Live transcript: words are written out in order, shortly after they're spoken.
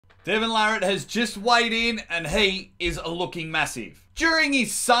Devon Larratt has just weighed in and he is looking massive. During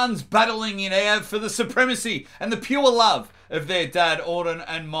his sons battling it out for the supremacy and the pure love of their dad, Auden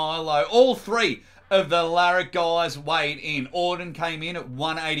and Milo, all three of the Larratt guys weighed in. Auden came in at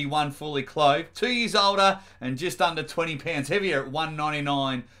 181 fully clothed, 2 years older and just under 20 pounds heavier at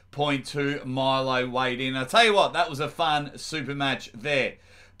 199.2. Milo weighed in. I'll tell you what, that was a fun super match there.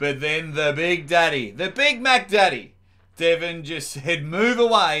 But then the big daddy, the Big Mac daddy, Devon just said, move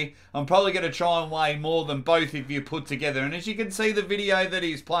away. I'm probably going to try and weigh more than both of you put together. And as you can see the video that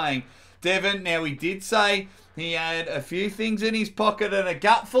he's playing, Devon, now he did say he had a few things in his pocket and a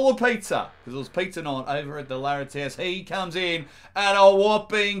gut full of pizza, because it was pizza night over at the Larratt's house. He comes in at a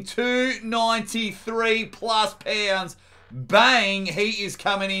whopping 293 plus pounds. Bang, he is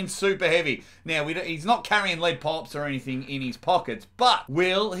coming in super heavy. Now, he's not carrying lead pipes or anything in his pockets, but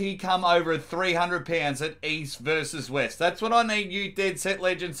will he come over at 300 pounds at East versus West? That's what I need you Dead Set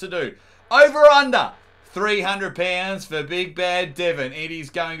Legends to do. Over or under 300 pounds for Big Bad Devon. It is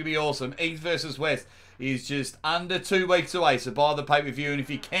going to be awesome. East versus West is just under 2 weeks away, so buy the pay-per-view, and if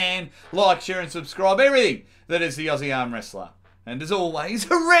you can, like, share, and subscribe. Everything that is the Aussie Arm Wrestler. And as always,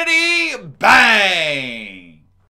 ready, bang!